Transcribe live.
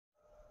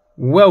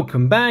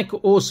Welcome back,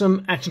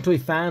 awesome action toy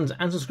fans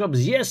and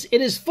subscribers. Yes,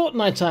 it is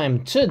Fortnite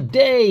time.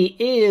 Today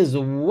is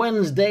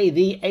Wednesday,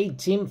 the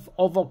 18th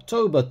of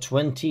October,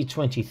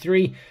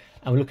 2023.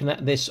 And we're looking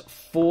at this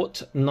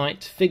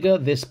Fortnite figure,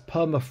 this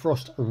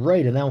Permafrost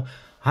Raider. Now,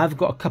 I've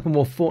got a couple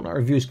more Fortnite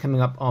reviews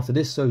coming up after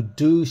this, so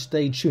do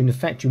stay tuned. In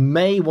fact, you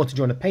may want to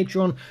join the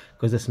Patreon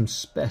because there's some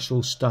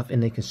special stuff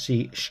in there you can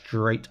see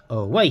straight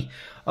away.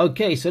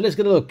 Okay, so let's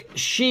get a look.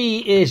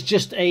 She is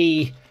just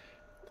I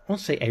want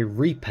to say a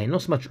repaint,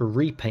 not so much a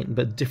repaint,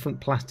 but different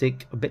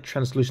plastic, a bit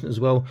translucent as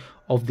well,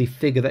 of the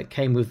figure that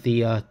came with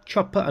the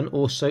chopper and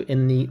also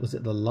in the, was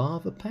it the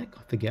lava pack?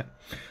 I forget.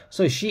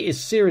 So she is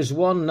Series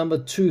 1, number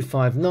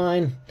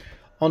 259.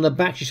 On the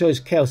back she shows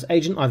Chaos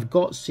Agent. I've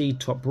got C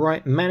top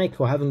right, Manic,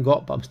 who I haven't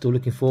got, but I'm still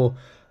looking for.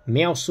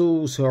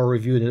 Meowscles, who I'll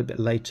review a little bit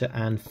later,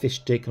 and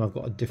Fish Stick, and I've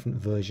got a different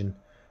version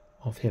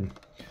of him.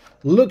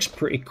 Looks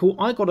pretty cool.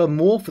 I got a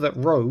more for that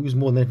rose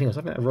more than anything else.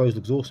 I think that rose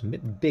looks awesome, a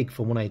bit big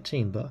for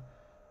 118, but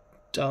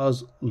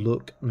does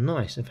look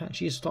nice. In fact,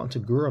 she is starting to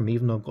grow on me,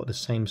 even though I've got the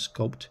same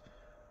sculpt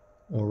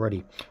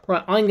already.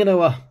 Right, I'm going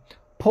to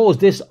pause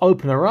this,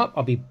 open her up.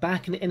 I'll be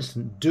back in an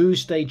instant. Do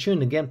stay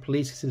tuned. Again,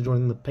 please consider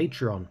joining the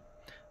Patreon.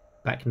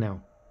 Back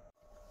now.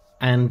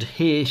 And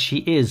here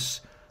she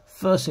is.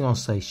 First thing I'll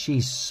say,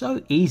 she's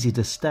so easy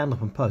to stand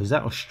up and pose.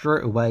 That was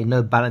straight away,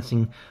 no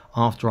balancing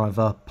after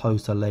I've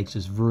posed her legs.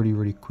 It's really,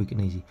 really quick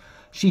and easy.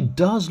 She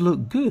does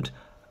look good.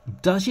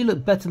 Does she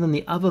look better than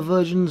the other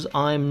versions?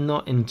 I'm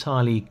not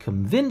entirely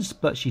convinced,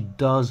 but she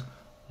does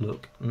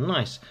look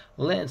nice.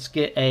 Let's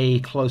get a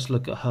close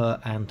look at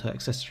her and her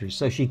accessories.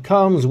 So she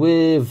comes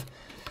with,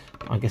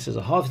 I guess it's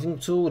a harvesting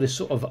tool, this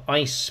sort of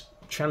ice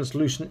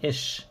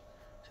translucent-ish,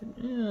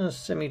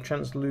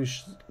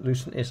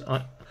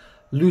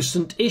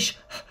 semi-translucent-ish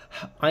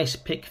ice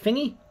pick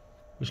thingy,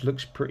 which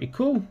looks pretty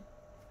cool.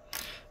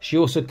 She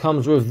also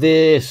comes with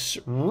this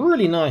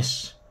really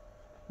nice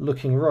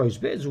looking rose,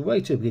 but it's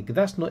way too big.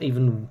 That's not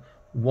even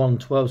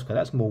 112 scale,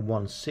 that's more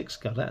 1/6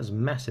 scale. That is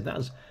massive. That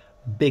is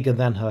bigger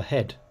than her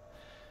head,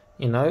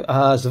 you know.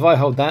 So if I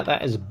hold that,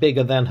 that is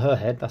bigger than her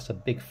head. That's a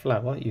big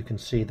flower, you can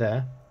see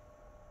there.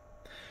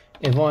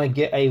 If I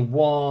get a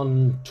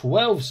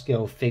 112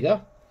 scale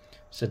figure,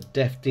 it's a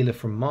Death Dealer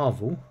from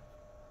Marvel,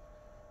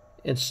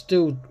 it's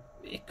still,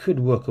 it could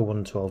work a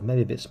 112,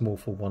 maybe a bit small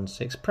for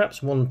 1/6,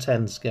 perhaps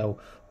 110 scale,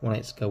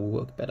 1/8 scale will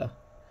work better.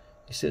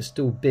 It's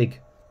still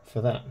big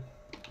for that.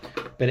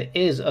 But it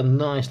is a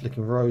nice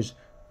looking rose.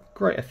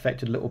 Great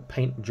effective little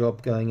paint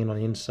job going in on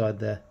the inside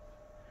there.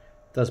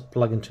 Does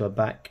plug into her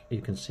back. You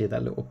can see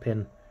that little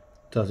pin.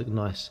 Does look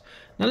nice.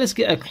 Now let's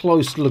get a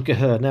close look at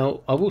her.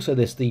 Now I will say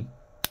this, the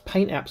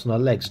paint apps on her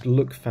legs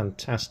look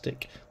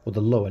fantastic. Or the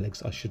lower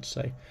legs I should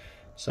say.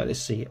 So let's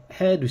see.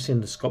 Head, we've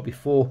seen the sculpt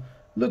before.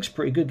 Looks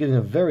pretty good, giving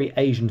a very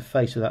Asian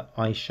face with that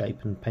eye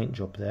shape and paint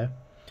job there.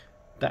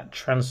 That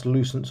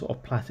translucent sort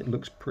of plastic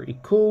looks pretty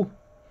cool.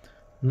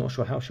 I'm not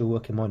sure how she'll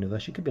work in my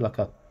universe. She could be like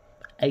a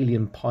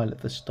alien pilot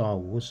for Star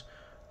Wars.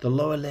 The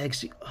lower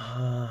legs.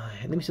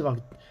 Let me see if I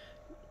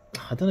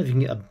don't know if you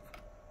can get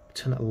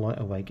turn that light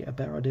away. Get a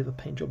better idea of a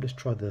paint job. Let's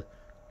try the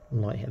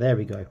light here. There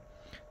we go. You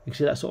can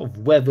see that sort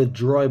of weathered,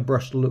 dry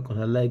brushed look on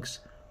her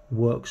legs.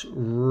 Works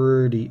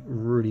really,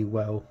 really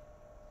well.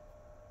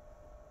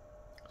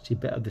 See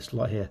better of this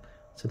light here.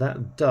 So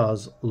that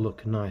does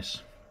look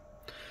nice.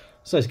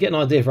 So to get an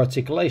idea of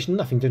articulation,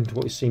 nothing different to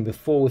what we've seen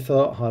before with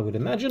her, I would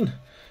imagine.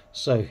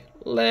 So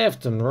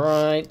left and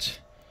right,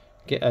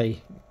 get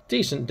a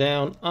decent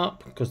down,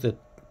 up, because the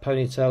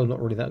ponytail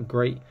not really that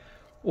great,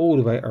 all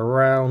the way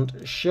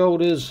around,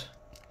 shoulders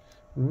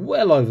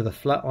well over the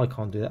flat. I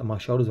can't do that on my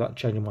shoulders without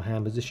changing my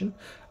hand position.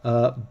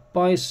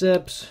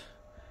 Biceps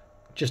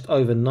just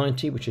over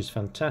 90, which is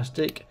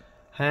fantastic.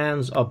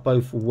 Hands are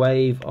both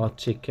wave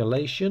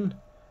articulation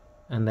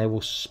and they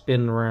will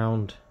spin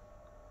round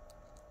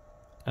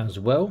as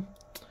well.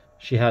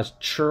 She has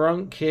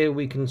trunk here,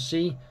 we can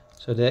see.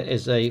 So there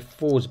is a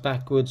forwards,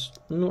 backwards,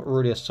 not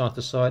really a side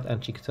to side,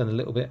 and she can turn a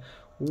little bit.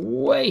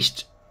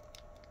 Waist,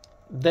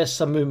 there's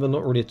some movement,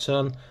 not really a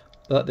turn,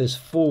 but there's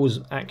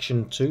forwards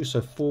action too. So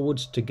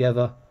forwards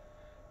together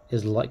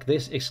is like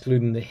this,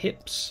 excluding the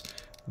hips.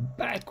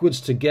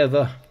 Backwards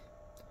together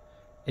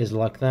is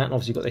like that. And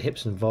obviously you've got the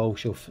hips involved.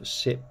 She'll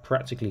sit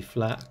practically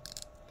flat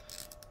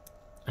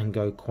and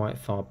go quite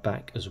far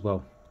back as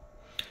well.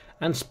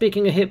 And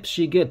speaking of hips,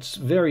 she gets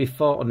very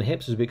far on the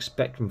hips as we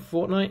expect from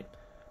Fortnite,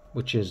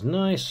 which is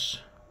nice.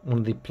 One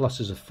of the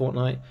pluses of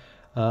Fortnite.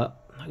 No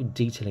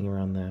detailing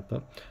around there,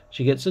 but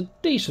she gets a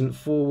decent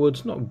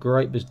forwards, not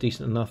great, but it's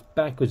decent enough.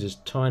 Backwards is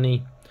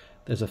tiny.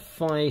 There's a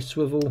thigh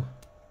swivel,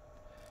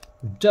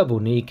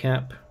 double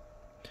kneecap,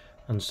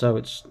 and so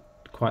it's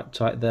quite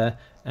tight there.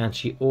 And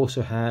she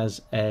also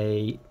has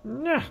a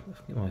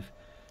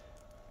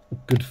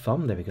good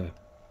thumb. There we go.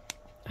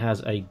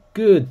 Has a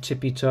good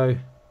tippy toe.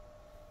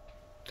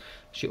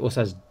 She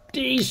also has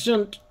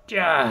decent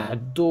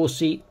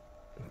dorsey.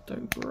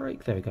 Don't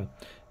break. There we go.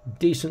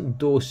 Decent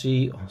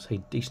dorsey. I'll say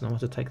decent. I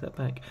want to take that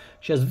back.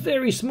 She has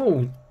very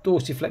small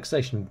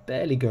dorsiflexation,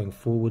 barely going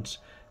forwards,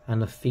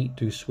 and the feet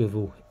do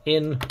swivel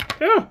in.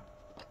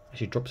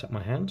 Actually drops out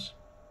my hands.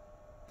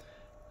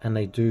 And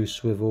they do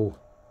swivel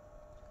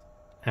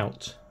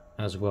out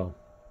as well,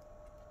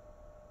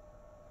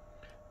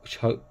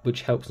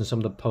 which helps in some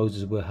of the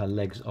poses where her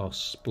legs are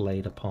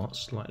splayed apart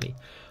slightly.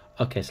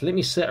 Okay, so let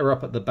me set her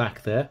up at the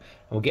back there, and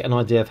we'll get an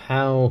idea of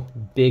how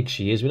big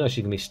she is. We know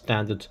she's going to be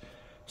standard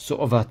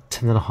sort of a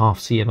 10.5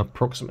 cm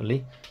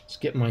approximately. Let's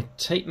get my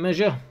tape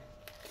measure,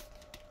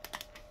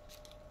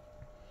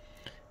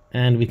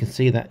 and we can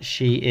see that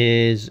she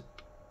is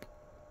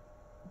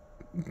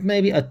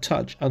maybe a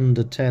touch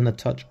under 10, a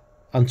touch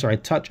under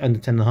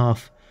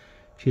 10.5.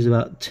 She's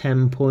about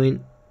 10.2,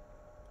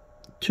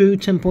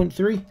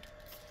 10.3.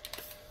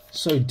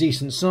 So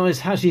decent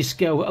size. How do you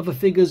scale with other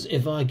figures?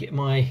 If I get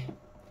my,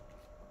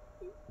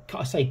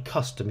 I say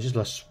custom,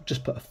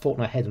 just put a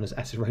Fortnite head on this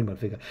Acid Rainbow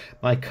figure.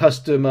 My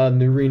custom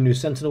Narinu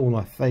Sentinel, one of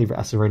my favourite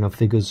Acid Rainbow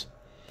figures.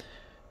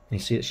 And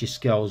you see that she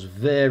scales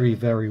very,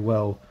 very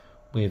well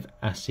with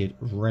Acid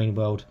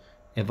Rainbow.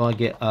 If I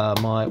get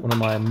one of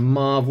my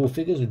Marvel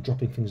figures, we're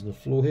dropping things on the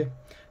floor here.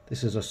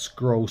 This is a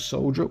Scroll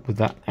Soldier with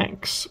that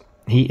axe.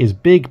 He is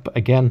big, but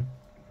again,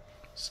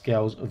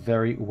 scales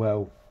very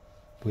well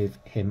with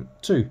him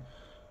too.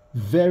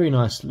 Very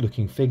nice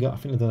looking figure. I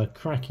think they've done a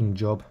cracking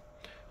job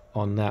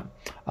on that.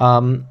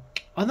 I'm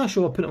not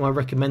sure I'll put it on my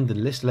recommended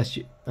list. Unless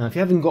you, if you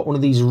haven't got one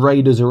of these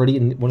Raiders already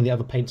in one of the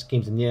other paint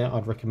schemes, then yeah,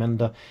 I'd recommend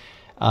her.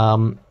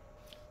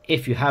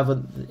 If you have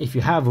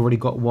already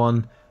got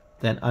one,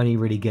 then only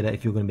really get it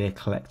if you're going to be a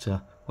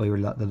collector or you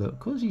really like the look,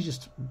 because he's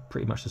just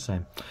pretty much the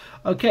same.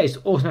 Okay, so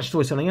Awesome Action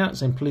Toys selling out,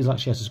 saying please like,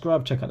 share,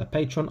 subscribe, check out the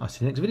Patreon. I'll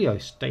see you in the next video.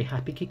 Stay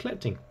happy, keep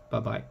collecting.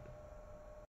 Bye bye.